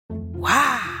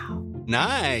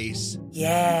Nice.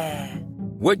 Yeah.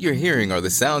 What you're hearing are the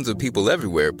sounds of people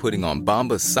everywhere putting on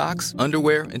Bombas socks,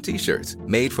 underwear, and T-shirts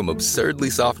made from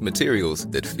absurdly soft materials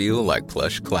that feel like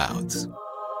plush clouds.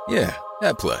 Yeah,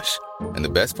 that plush. And the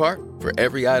best part? For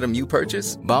every item you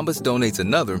purchase, Bombas donates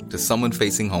another to someone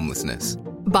facing homelessness.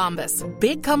 Bombas.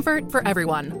 Big comfort for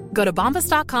everyone. Go to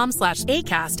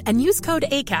bombas.com/ACAST and use code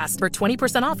ACAST for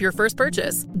 20% off your first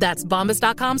purchase. That's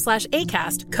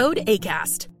bombas.com/ACAST. Code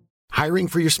ACAST. Hiring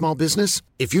for your small business?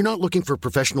 If you're not looking for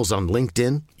professionals on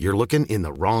LinkedIn, you're looking in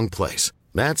the wrong place.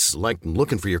 That's like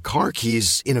looking for your car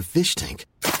keys in a fish tank.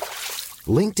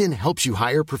 LinkedIn helps you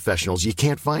hire professionals you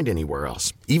can't find anywhere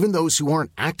else, even those who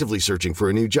aren't actively searching for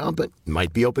a new job but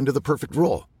might be open to the perfect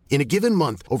role. In a given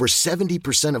month, over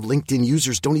 70% of LinkedIn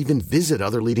users don't even visit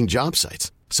other leading job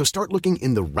sites. So start looking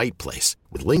in the right place.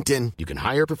 With LinkedIn, you can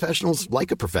hire professionals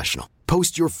like a professional.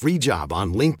 Post your free job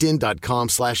on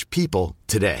linkedin.com/people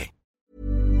today.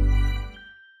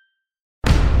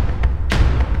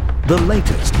 The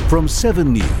latest from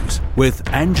 7 News with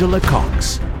Angela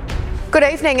Cox. Good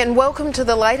evening and welcome to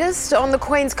the latest on the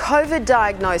Queen's COVID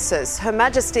diagnosis. Her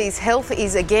Majesty's health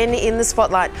is again in the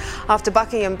spotlight after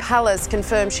Buckingham Palace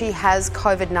confirmed she has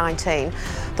COVID-19.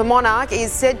 The monarch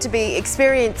is said to be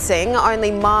experiencing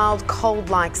only mild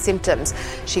cold-like symptoms.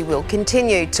 She will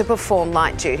continue to perform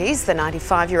light duties. The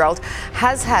 95-year-old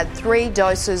has had 3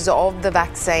 doses of the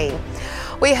vaccine.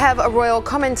 We have a royal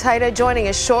commentator joining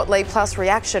us shortly, plus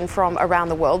reaction from around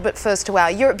the world. But first to our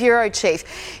Europe Bureau Chief.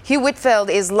 Hugh Whitfield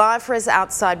is live for us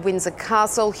outside Windsor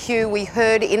Castle. Hugh, we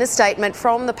heard in a statement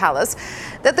from the palace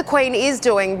that the Queen is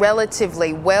doing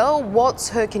relatively well. What's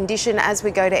her condition as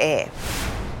we go to air?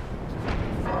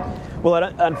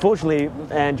 Well, unfortunately,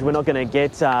 Ange, we're not going to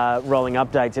get rolling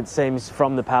updates, it seems,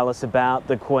 from the palace about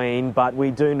the Queen, but we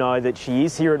do know that she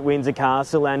is here at Windsor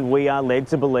Castle and we are led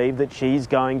to believe that she's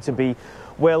going to be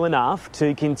well enough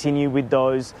to continue with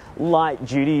those light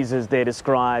duties as they're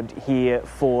described here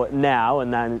for now,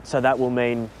 and then so that will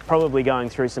mean probably going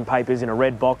through some papers in a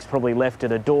red box, probably left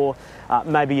at a door,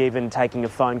 maybe even taking a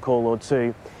phone call or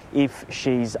two if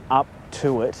she's up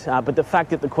to it. But the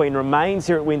fact that the Queen remains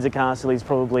here at Windsor Castle is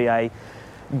probably a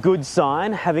good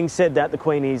sign. Having said that, the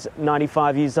Queen is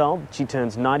 95 years old. She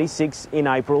turns 96 in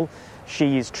April.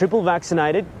 She is triple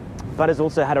vaccinated, but has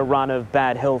also had a run of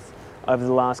bad health over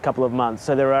the last couple of months.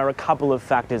 So there are a couple of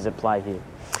factors at play here.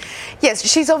 Yes,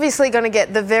 she's obviously going to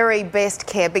get the very best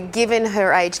care, but given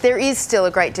her age, there is still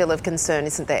a great deal of concern,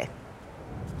 isn't there?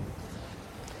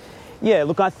 Yeah,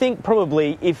 look, I think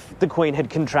probably if the Queen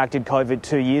had contracted COVID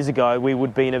 2 years ago, we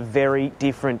would be in a very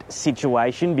different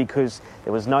situation because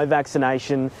there was no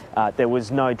vaccination, there was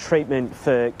no treatment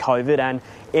for COVID, and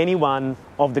anyone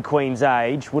of the Queen's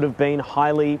age would have been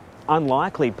highly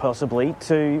unlikely possibly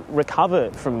to recover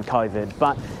from COVID.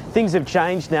 But things have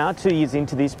changed now. 2 years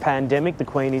into this pandemic, the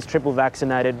Queen is triple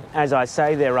vaccinated. As I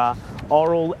say, there are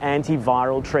oral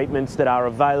antiviral treatments that are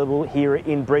available here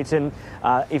in Britain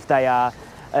if they are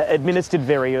administered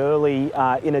very early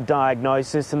in a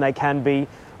diagnosis, and they can be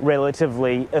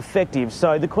relatively effective.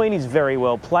 So the Queen is very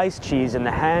well placed. She is in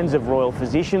the hands of royal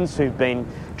physicians who've been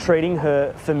treating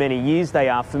her for many years. They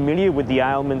are familiar with the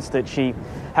ailments that she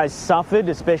has suffered,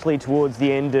 especially towards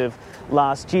the end of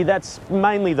last year. That's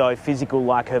mainly, though, physical,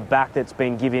 like her back, that's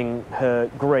been giving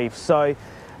her grief. So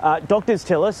doctors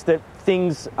tell us that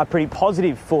things are pretty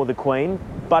positive for the Queen,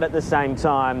 but at the same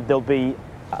time, there'll be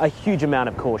a huge amount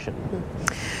of caution.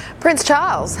 Prince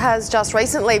Charles has just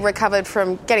recently recovered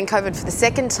from getting COVID for the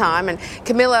second time, and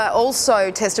Camilla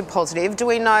also tested positive. Do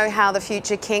we know how the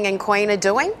future King and Queen are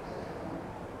doing?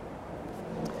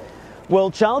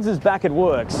 Well, Charles is back at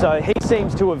work, so he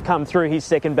seems to have come through his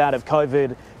second bout of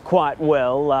COVID quite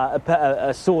well.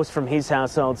 A source from his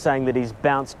household saying that he's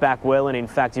bounced back well, and in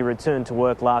fact he returned to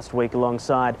work last week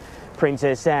alongside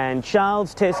Princess Anne.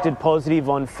 Charles tested positive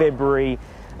on February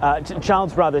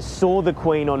Charles saw the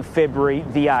Queen on February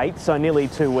the 8th, so nearly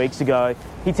 2 weeks ago.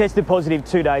 He tested positive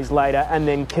 2 days later, and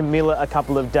then Camilla a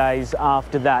couple of days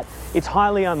after that. It's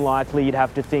highly unlikely, you'd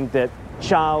have to think, that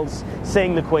Charles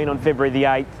seeing the Queen on February the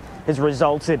 8th has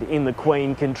resulted in the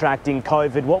Queen contracting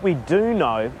COVID. What we do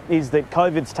know is that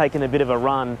COVID's taken a bit of a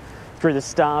run through the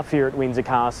staff here at Windsor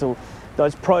Castle.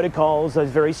 Those protocols, those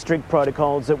very strict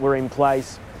protocols that were in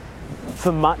place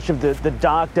for much of the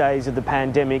dark days of the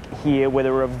pandemic here, where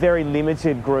there were a very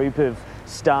limited group of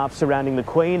staff surrounding the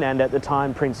Queen and at the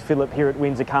time Prince Philip here at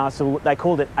Windsor Castle. They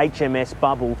called it HMS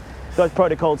bubble. Those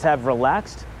protocols have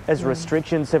relaxed as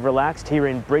restrictions have relaxed here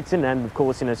in Britain and of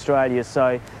course in Australia.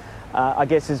 So I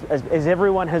guess as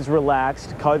everyone has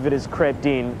relaxed, COVID has crept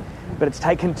in, but it's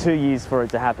taken 2 years for it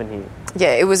to happen here.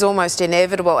 Yeah, it was almost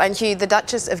inevitable. And Hugh, the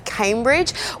Duchess of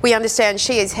Cambridge, we understand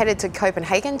she is headed to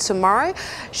Copenhagen tomorrow.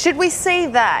 Should we see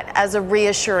that as a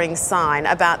reassuring sign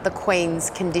about the Queen's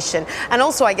condition and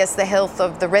also, I guess, the health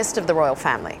of the rest of the royal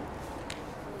family?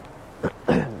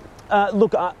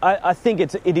 Look, I think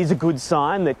it is a good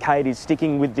sign that Kate is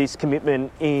sticking with this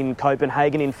commitment in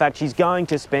Copenhagen. In fact, she's going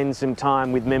to spend some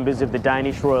time with members of the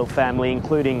Danish royal family,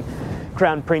 including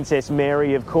Crown Princess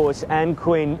Mary, of course, and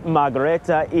Queen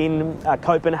Margrethe in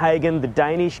Copenhagen, the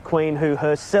Danish Queen who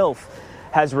herself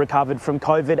has recovered from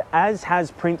COVID, as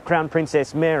has Crown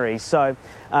Princess Mary. So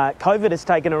COVID has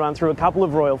taken a run through a couple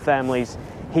of royal families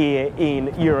here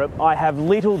in Europe. I have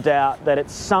little doubt that at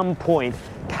some point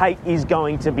Kate is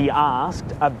going to be asked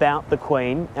about the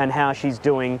Queen and how she's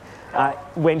doing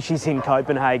when she's in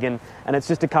Copenhagen, and it's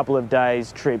just a couple of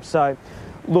days' trip. So,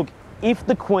 look, if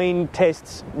the Queen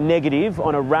tests negative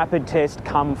on a rapid test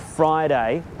come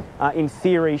Friday, in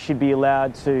theory she'd be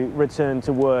allowed to return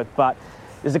to work, but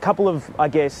there's a couple of, I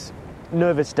guess,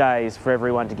 nervous days for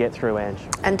everyone to get through, Ange.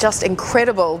 And just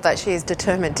incredible that she is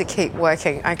determined to keep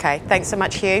working. OK, thanks so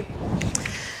much, Hugh.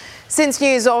 Since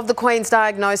news of the Queen's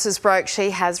diagnosis broke, she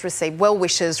has received well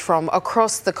wishes from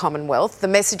across the Commonwealth. The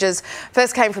messages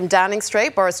first came from Downing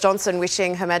Street, Boris Johnson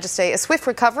wishing Her Majesty a swift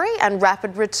recovery and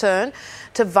rapid return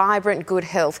to vibrant good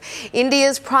health.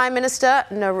 India's Prime Minister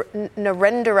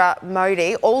Narendra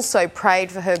Modi also prayed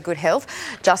for her good health.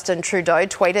 Justin Trudeau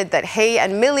tweeted that he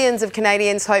and millions of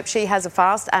Canadians hope she has a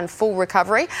fast and full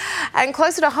recovery. And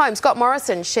closer to home, Scott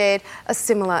Morrison shared a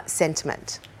similar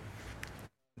sentiment.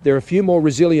 There are a few more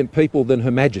resilient people than Her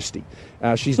Majesty.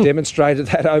 She's demonstrated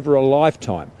that over a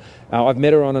lifetime. I've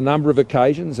met her on a number of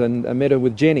occasions and met her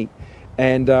with Jenny,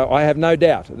 and I have no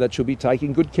doubt that she'll be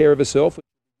taking good care of herself.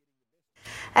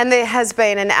 And there has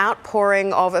been an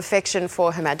outpouring of affection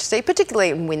for Her Majesty,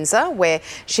 particularly in Windsor, where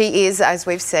she is, as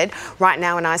we've said, right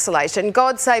now in isolation.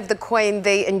 God save the Queen,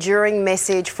 the enduring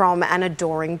message from an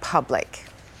adoring public.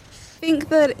 I think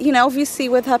that, obviously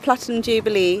with her Platinum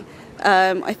Jubilee,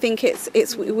 I think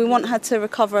we want her to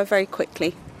recover very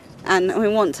quickly, and we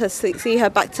want to see her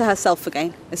back to herself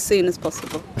again as soon as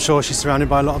possible. I'm sure she's surrounded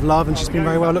by a lot of love and she's been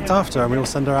very well looked after, and we all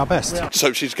send her our best. Just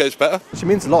hope she goes better. She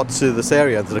means a lot to this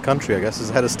area and to the country, I guess,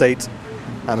 as a head of state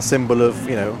and a symbol of,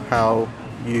 how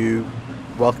you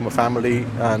welcome a family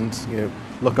and,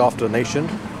 look after a nation.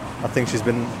 I think she's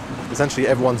been essentially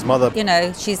everyone's mother.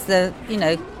 She's the,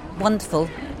 wonderful.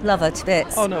 Love her to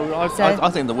bits. Oh no, I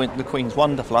think the Queen's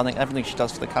wonderful. I think everything she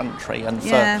does for the country and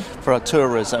for our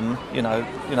tourism,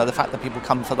 the fact that people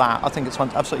come for that, I think it's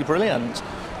absolutely brilliant.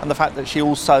 And the fact that she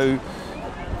also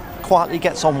quietly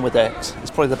gets on with it is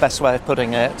probably the best way of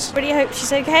putting it. Really hope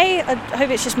she's okay. I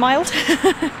hope it's just mild.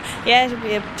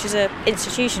 She's an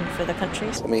institution for the country.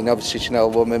 I mean, obviously she's an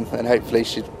old woman, and hopefully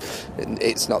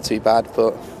it's not too bad.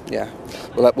 But yeah,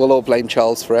 we'll all blame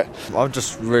Charles for it. I'm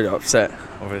just really upset,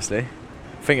 obviously.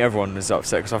 I think everyone is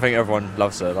upset because I think everyone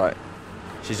loves her.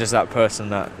 She's just that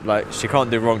person that, she can't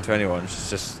do wrong to anyone.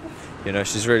 She's just,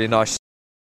 she's really nice.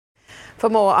 For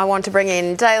more, I want to bring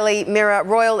in Daily Mirror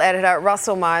Royal Editor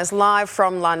Russell Myers live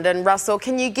from London. Russell,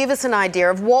 can you give us an idea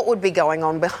of what would be going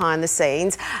on behind the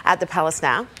scenes at the Palace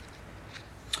now?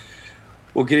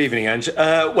 Well, good evening, Ange.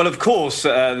 Well, of course,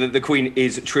 the Queen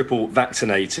is triple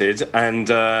vaccinated, and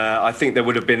I think there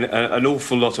would have been an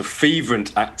awful lot of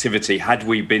fervent activity had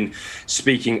we been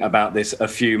speaking about this a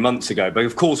few months ago. But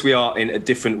of course, we are in a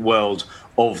different world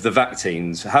of the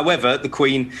vaccines. However, the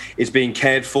Queen is being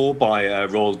cared for by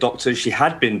royal doctors. She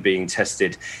had been being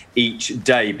tested each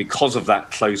day because of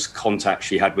that close contact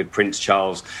she had with Prince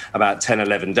Charles about 10,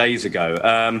 11 days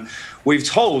ago. We've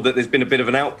told that there's been a bit of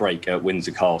an outbreak at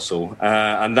Windsor Castle,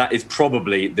 and that is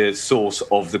probably the source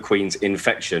of the Queen's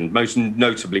infection, most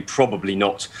notably probably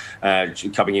not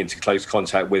coming into close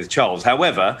contact with Charles.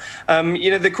 However,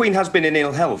 the Queen has been in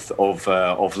ill health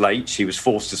of late. She was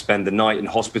forced to spend the night in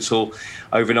hospital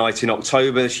overnight in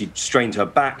October. She strained her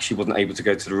back. She wasn't able to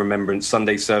go to the Remembrance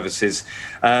Sunday services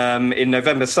in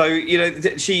November. So,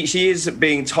 she is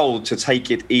being told to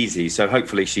take it easy. So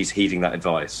hopefully she's heeding that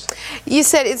advice. You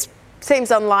said it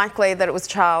seems unlikely that it was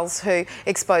Charles who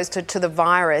exposed her to the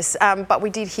virus, but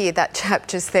we did hear that chap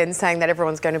just then saying that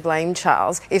everyone's going to blame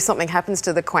Charles if something happens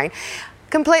to the Queen.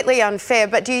 Completely unfair,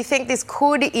 but do you think this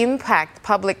could impact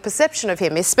public perception of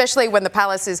him, especially when the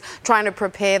Palace is trying to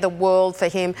prepare the world for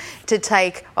him to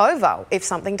take over if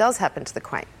something does happen to the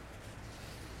Queen?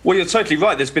 Well, you're totally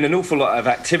right. There's been an awful lot of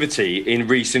activity in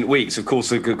recent weeks. Of course,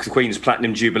 the Queen's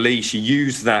Platinum Jubilee, she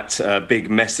used that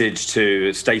big message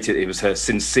to state it was her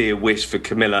sincere wish for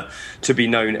Camilla to be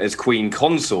known as Queen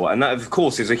Consort. And that, of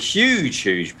course, is a huge,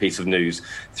 huge piece of news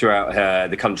throughout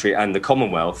the country and the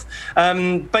Commonwealth.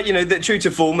 But, you know, that true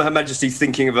to form, Her Majesty's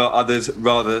thinking about others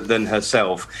rather than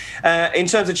herself. In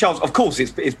terms of Charles, of course,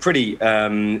 it's pretty...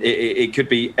 it could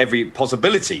be every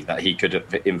possibility that he could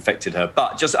have infected her.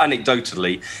 But just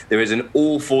anecdotally, there is an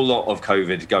awful lot of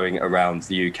COVID going around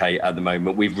the UK at the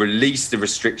moment. We've released the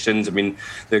restrictions. I mean,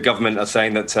 the government are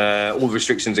saying that all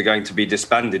restrictions are going to be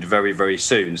disbanded very, very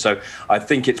soon. So I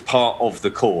think it's part of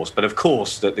the course. But of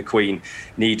course, that the Queen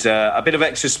needs a bit of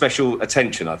extra special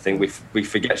attention, I think. We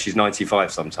forget she's 95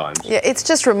 sometimes. Yeah, it's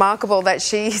just remarkable that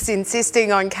she's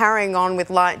insisting on carrying on with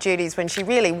light duties when she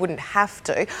really wouldn't have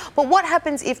to. But what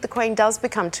happens if the Queen does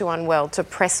become too unwell to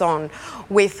press on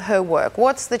with her work?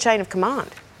 What's the chain of command?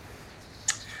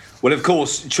 Well, of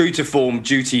course, true to form,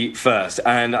 duty first.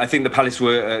 And I think the palace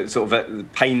were sort of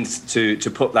at pains to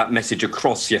put that message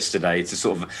across yesterday to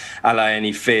sort of allay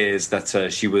any fears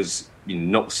that she was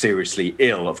not seriously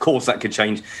ill. Of course, that could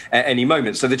change at any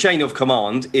moment. So the chain of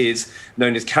command is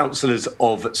known as councillors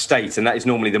of state, and that is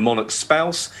normally the monarch's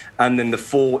spouse and then the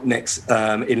four next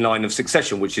in line of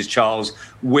succession, which is Charles,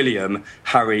 William,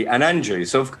 Harry and Andrew.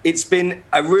 So it's been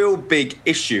a real big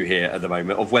issue here at the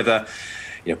moment of whether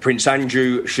Prince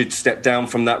Andrew should step down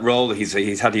from that role.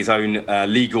 He's had his own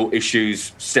legal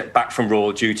issues, stepped back from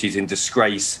royal duties in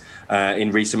disgrace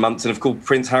in recent months. And of course,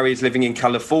 Prince Harry is living in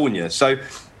California. So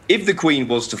if the Queen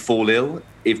was to fall ill,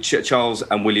 if Charles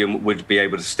and William would be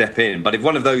able to step in. But if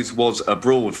one of those was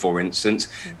abroad, for instance,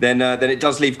 then it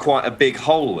does leave quite a big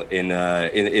hole in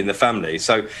the family.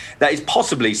 So that is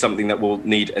possibly something that will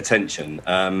need attention.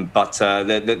 But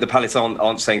the palace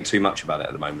aren't saying too much about it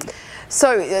at the moment.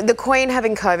 So the Queen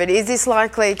having COVID, is this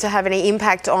likely to have any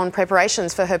impact on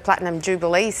preparations for her Platinum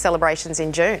Jubilee celebrations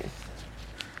in June?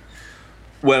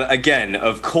 Well, again,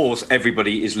 of course,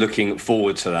 everybody is looking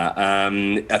forward to that.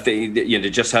 I think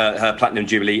just her Platinum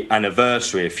Jubilee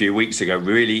anniversary a few weeks ago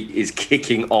really is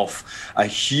kicking off a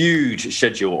huge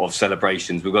schedule of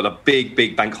celebrations. We've got a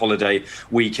big bank holiday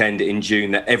weekend in June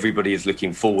that everybody is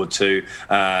looking forward to.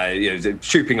 The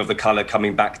Trooping of the Colour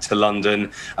coming back to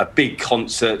London, a big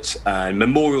concert,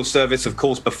 memorial service, of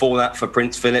course, before that for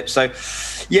Prince Philip. So,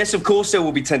 yes, of course, there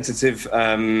will be tentative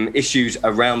issues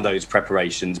around those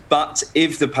preparations. But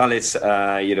if the palace,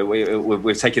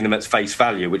 we're taking them at face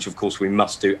value, which of course we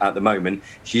must do at the moment,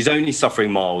 she's only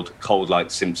suffering mild cold-like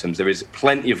symptoms. There is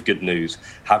plenty of good news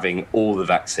having all the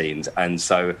vaccines, and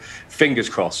so fingers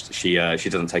crossed she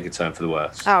doesn't take a turn for the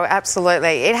worse. Oh,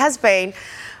 absolutely. It has been,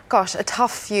 a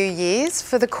tough few years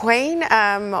for the Queen,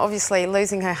 obviously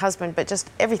losing her husband, but just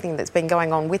everything that's been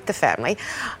going on with the family.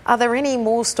 Are there any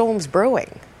more storms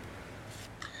brewing?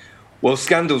 Well,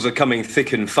 scandals are coming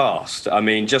thick and fast. I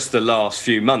mean, just the last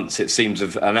few months, it seems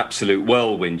of an absolute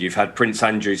whirlwind. You've had Prince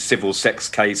Andrew's civil sex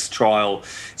case trial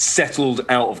settled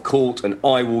out of court, an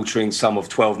eye-watering sum of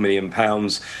 £12 million.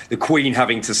 The Queen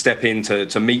having to step in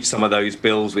to meet some of those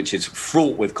bills, which is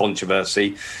fraught with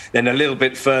controversy. Then a little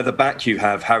bit further back, you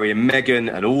have Harry and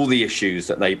Meghan and all the issues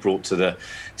that they brought to the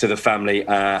family,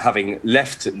 having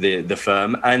left the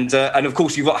firm. And of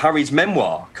course, you've got Harry's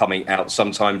memoir coming out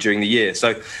sometime during the year.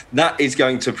 So that is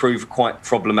going to prove quite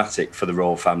problematic for the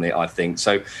royal family, I think.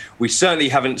 So we certainly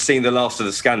haven't seen the last of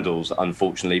the scandals,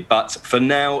 unfortunately. But for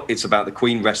now, it's about the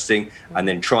Queen resting and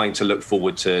then trying to look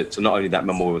forward to not only that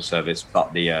memorial service,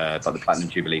 but the Platinum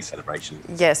Jubilee celebration.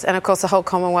 Yes, and of course, the whole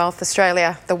Commonwealth,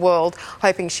 Australia, the world,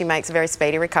 hoping she makes a very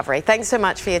speedy recovery. Thanks so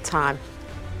much for your time.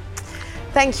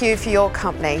 Thank you for your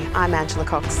company. I'm Angela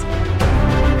Cox.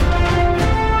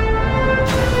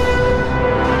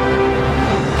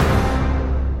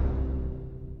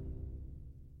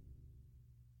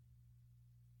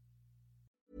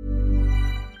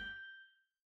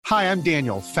 Hi, I'm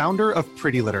Daniel, founder of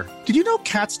Pretty Litter. Did you know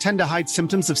cats tend to hide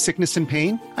symptoms of sickness and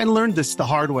pain? I learned this the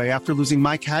hard way after losing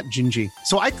my cat, Gingy.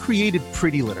 So I created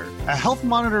Pretty Litter, a health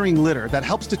monitoring litter that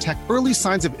helps detect early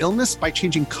signs of illness by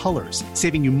changing colors,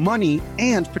 saving you money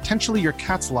and potentially your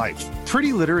cat's life.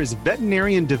 Pretty Litter is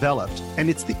veterinarian developed, and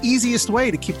it's the easiest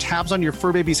way to keep tabs on your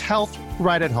fur baby's health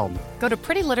right at home. Go to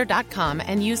prettylitter.com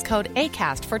and use code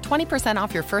ACAST for 20%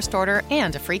 off your first order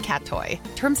and a free cat toy.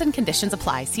 Terms and conditions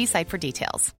apply. See site for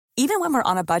details. Even when we're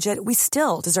on a budget, we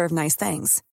still deserve nice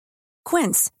things.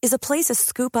 Quince is a place to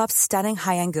scoop up stunning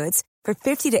high-end goods for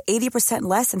 50 to 80%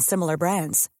 less than similar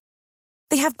brands.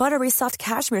 They have buttery soft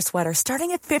cashmere sweaters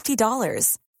starting at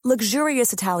 $50,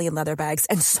 luxurious Italian leather bags,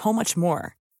 and so much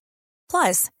more.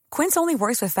 Plus, Quince only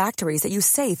works with factories that use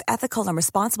safe, ethical, and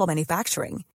responsible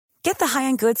manufacturing. Get the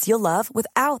high-end goods you'll love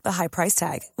without the high price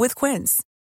tag with Quince.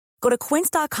 Go to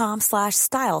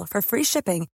quince.com/style for free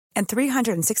shipping and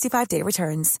 365-day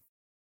returns.